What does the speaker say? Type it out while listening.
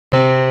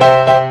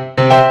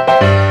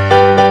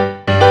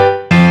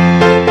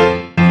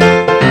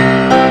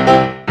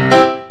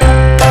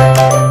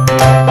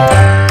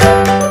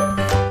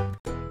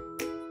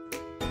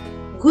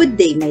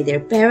dear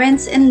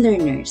parents and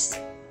learners.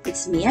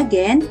 It's me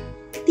again,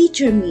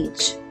 Teacher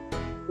Mitch.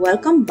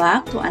 Welcome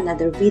back to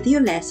another video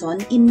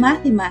lesson in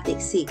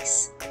Mathematics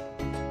 6.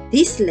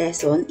 This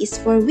lesson is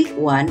for week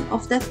 1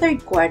 of the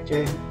third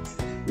quarter,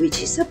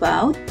 which is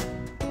about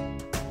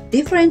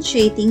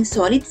differentiating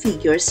solid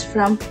figures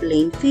from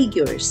plane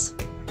figures.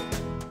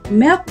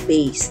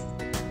 Milk-based.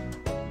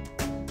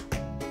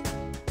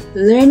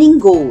 Learning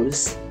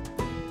goals.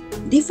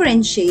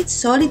 Differentiate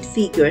solid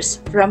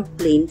figures from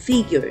plane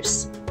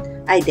figures.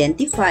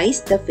 Identifies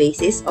the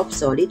faces of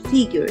solid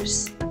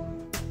figures.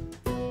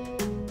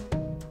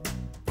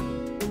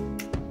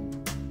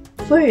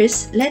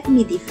 First, let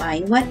me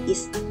define what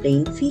is a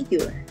plane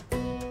figure.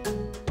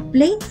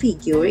 Plane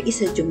figure is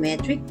a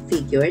geometric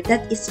figure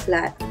that is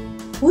flat,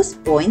 whose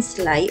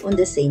points lie on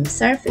the same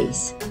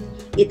surface.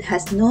 It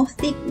has no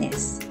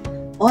thickness,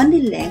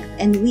 only length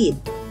and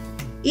width.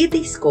 It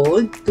is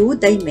called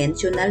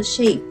two-dimensional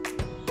shape.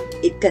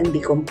 It can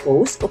be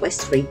composed of a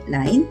straight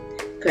line,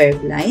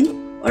 curved line,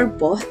 or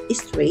both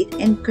straight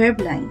and curved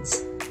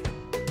lines.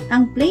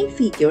 Ang plane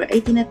figure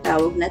ay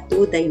tinatawag na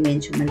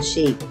two-dimensional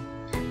shape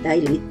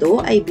dahil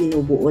ito ay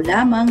binubuo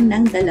lamang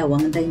ng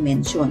dalawang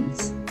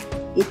dimensions.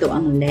 Ito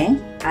ang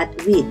length at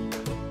width,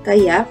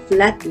 kaya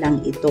flat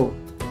lang ito.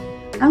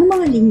 Ang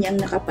mga linyang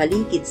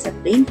nakapaligid sa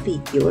plane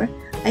figure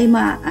ay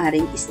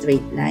maaaring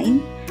straight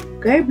line,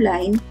 curved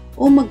line,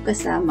 o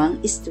magkasamang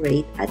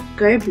straight at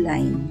curved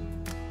line.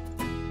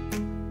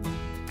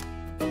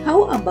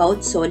 How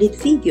about solid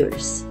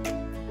figures?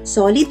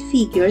 Solid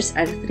figures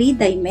are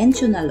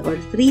three-dimensional or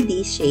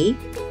 3D shape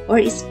or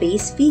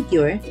space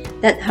figure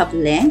that have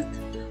length,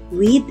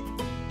 width,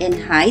 and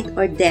height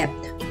or depth.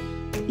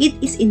 It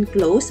is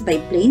enclosed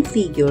by plane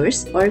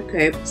figures or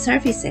curved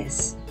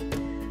surfaces.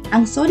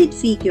 Ang solid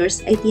figures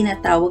ay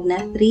tinatawag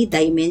na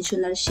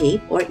three-dimensional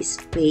shape or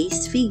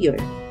space figure.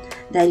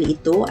 Dahil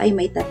ito ay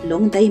may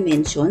tatlong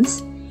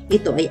dimensions,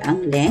 ito ay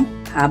ang length,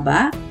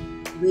 haba,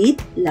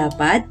 width,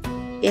 lapad,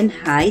 and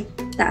height,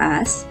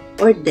 taas,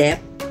 or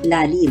depth,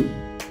 lalim.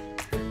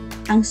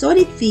 Ang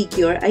solid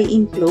figure ay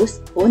enclosed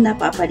o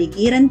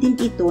napapaligiran din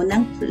ito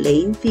ng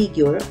plane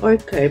figure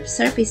or curved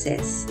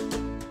surfaces.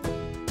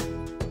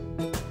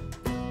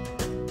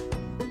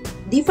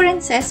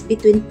 Differences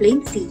between plane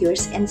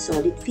figures and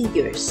solid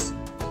figures.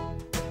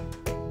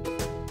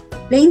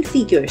 Plane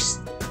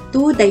figures,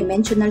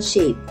 two-dimensional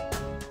shape.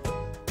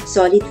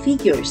 Solid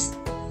figures,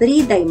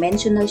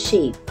 three-dimensional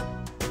shape.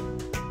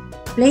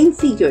 Plane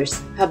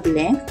figures have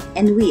length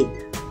and width.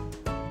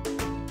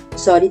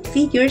 Solid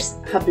figures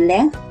have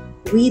length,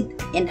 width,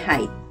 and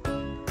height.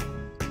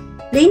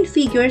 Plane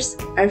figures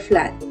are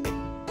flat.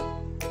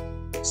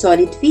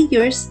 Solid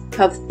figures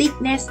have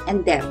thickness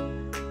and depth.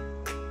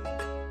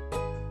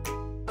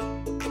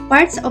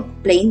 Parts of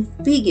plane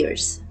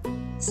figures: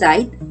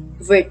 side,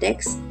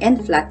 vertex,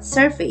 and flat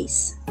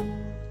surface.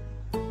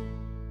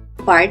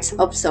 Parts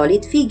of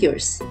solid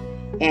figures: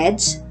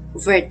 edge,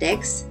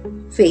 vertex,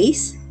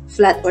 face,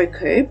 flat or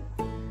curve,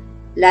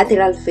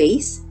 lateral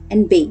face,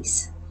 and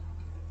base.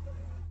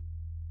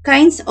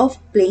 Kinds of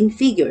plane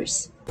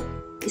figures: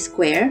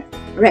 square,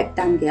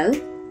 rectangle,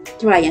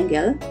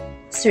 triangle,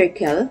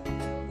 circle,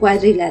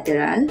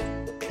 quadrilateral,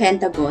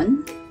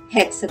 pentagon,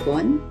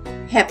 hexagon,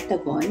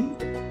 heptagon,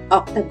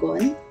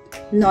 octagon,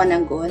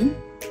 nonagon,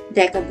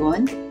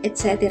 decagon,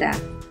 etc.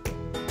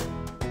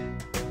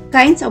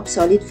 Kinds of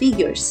solid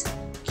figures: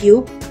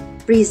 cube,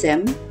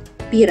 prism,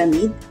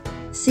 pyramid,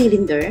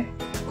 cylinder,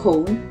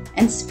 cone,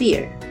 and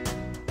sphere.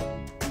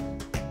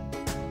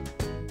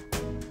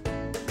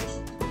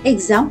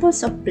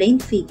 Examples of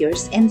plane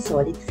figures and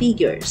solid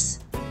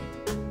figures.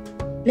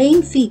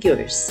 Plane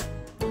figures: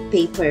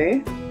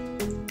 paper,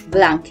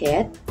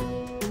 blanket,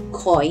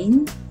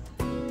 coin,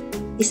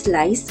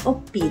 slice of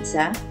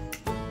pizza,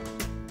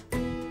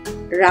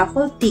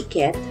 raffle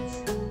ticket,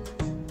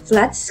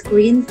 flat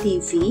screen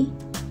TV,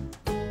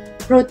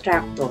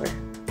 protractor.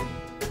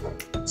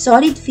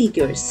 Solid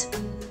figures: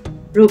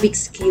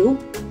 Rubik's Cube,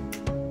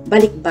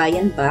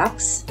 balikbayan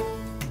box,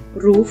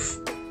 roof,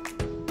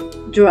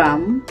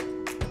 drum,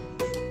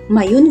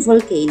 Mayun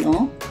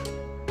volcano,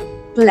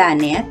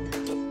 planet,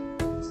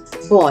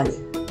 ball.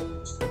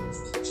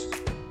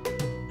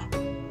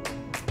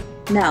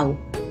 Now,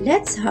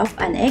 let's have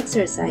an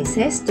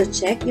exercises to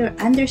check your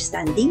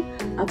understanding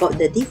about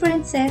the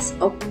differences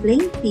of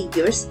plane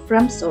figures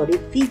from solid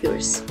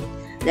figures.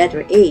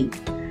 Letter A.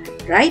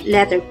 Write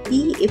letter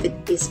P if it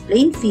is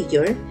plane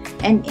figure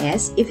and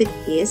S if it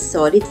is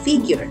solid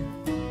figure.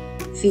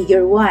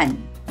 Figure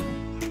 1.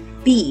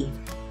 P.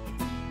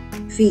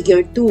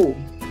 Figure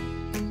 2.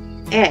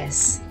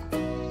 S.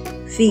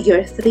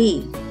 Figure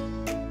 3.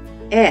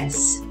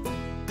 S.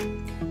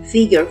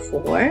 Figure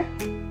 4.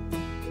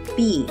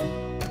 P.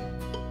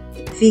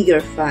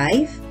 Figure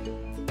 5.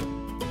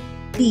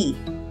 P.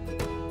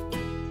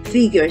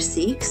 Figure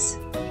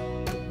 6.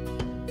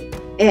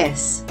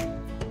 S.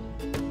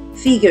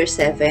 Figure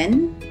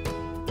 7.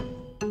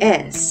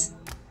 S.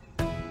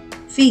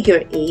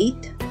 Figure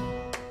 8.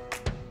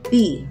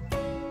 P.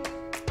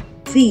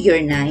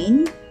 Figure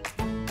 9.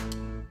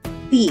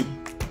 P.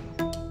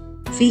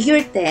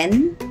 Figure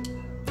 10,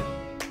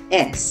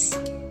 S.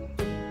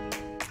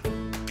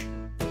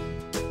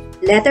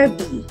 Letter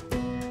B.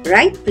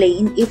 Write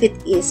plane if it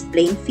is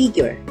plane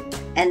figure,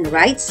 and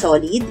write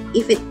solid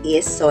if it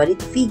is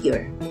solid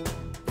figure.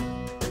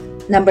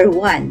 Number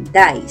 1,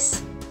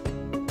 dice.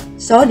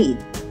 Solid.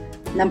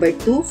 Number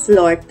 2,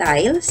 floor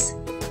tiles.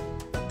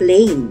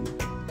 Plain.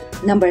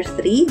 Number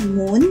 3,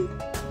 moon.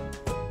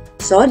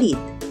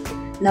 Solid.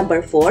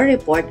 Number 4,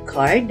 report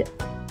card.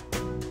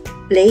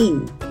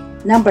 Plain.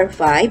 Number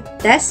 5,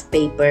 test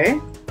paper.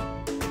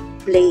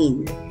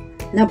 Plain.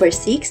 Number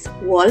 6,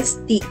 wall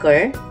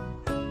sticker.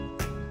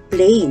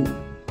 Plain.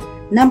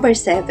 Number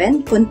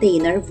 7,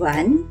 container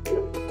van.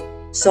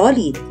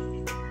 Solid.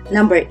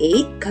 Number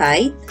 8,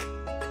 kite.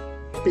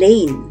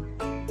 Plain.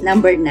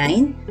 Number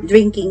 9,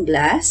 drinking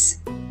glass.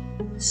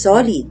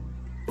 Solid.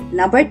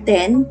 Number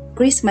 10,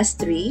 Christmas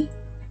tree.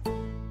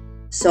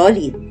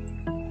 Solid.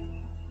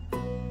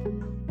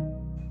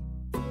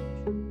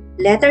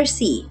 Letter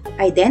C.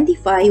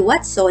 Identify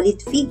what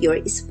solid figure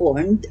is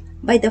formed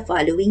by the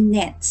following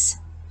nets.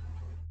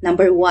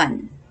 Number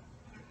 1,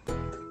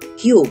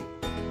 cube.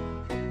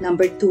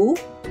 Number 2,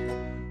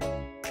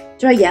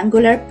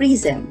 triangular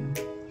prism.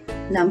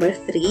 Number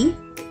 3,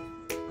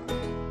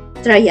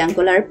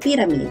 triangular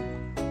pyramid.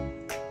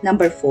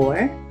 Number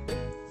 4,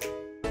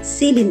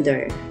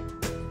 cylinder.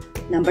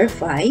 Number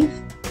 5,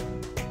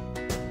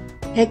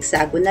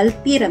 hexagonal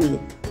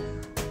pyramid.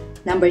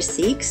 Number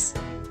 6,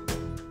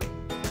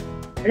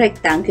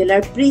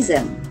 rectangular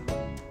prism.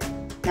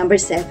 Number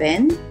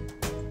 7,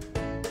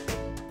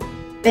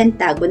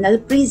 pentagonal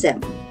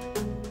prism.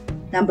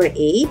 Number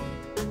 8,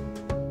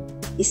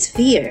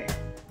 sphere.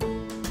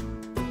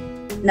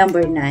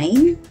 Number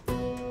 9,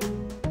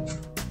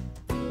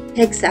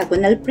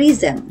 hexagonal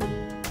prism.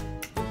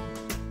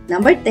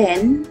 Number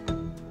 10,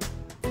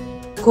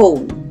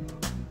 cone.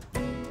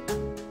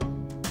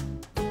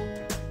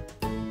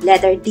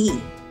 Letter D.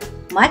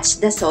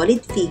 Match the solid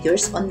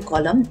figures on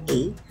column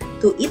A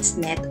to its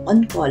net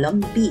on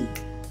column B.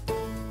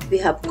 We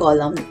have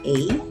column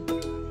A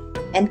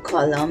and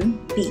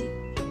column B.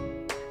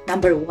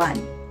 Number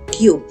 1,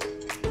 cube.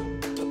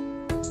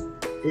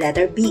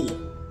 Letter B.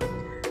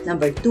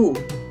 Number 2,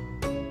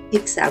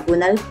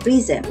 hexagonal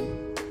prism.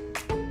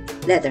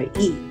 Letter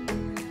E.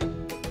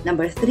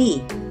 Number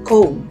 3,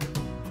 cone.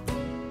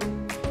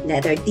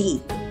 Letter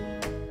D.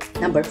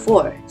 Number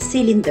 4,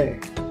 cylinder.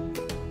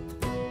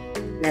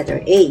 Letter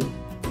A.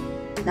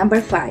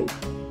 Number 5,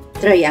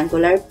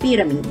 triangular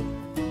pyramid.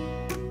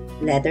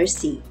 Letter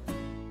C.